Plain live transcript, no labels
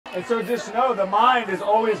And so just know the mind is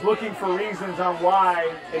always looking for reasons on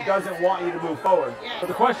why it doesn't want you to move forward. But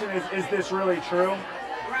the question is this really true?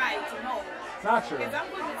 Right, no. It's not true. Because I'm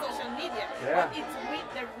good with social media, Yeah. but it's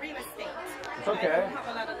with the real estate. It's okay. I don't have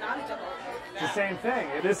a lot of knowledge about it. It's the same thing.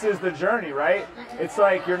 This is the journey, right? It's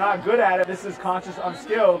like you're not good at it. This is conscious,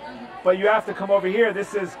 unskilled. But you have to come over here.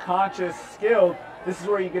 This is conscious, skilled. This is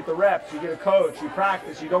where you get the reps. You get a coach. You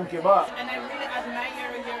practice. You don't give up. And I really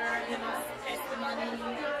admire your, testimony,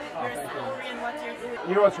 your story, and what you're doing.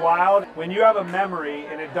 You know what's wild? When you have a memory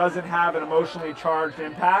and it doesn't have an emotionally charged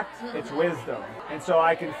impact, it's wisdom. And so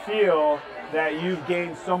I can feel that you've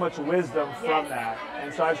gained so much wisdom from that.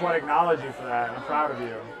 And so I just want to acknowledge you for that. I'm proud of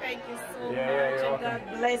you. Thank you so much. You're And welcome.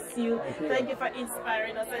 God bless you. Thank you. Thank you for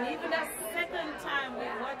inspiring us. And even that second time with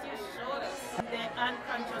what you showed us, the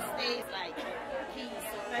unconscious state, like peace.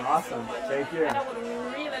 So thank Awesome. you so much. Thank you. And I would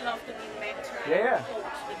really love to be mentored. Yeah. Coach,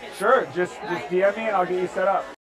 because Sure. Just DM me and I'll get you set up.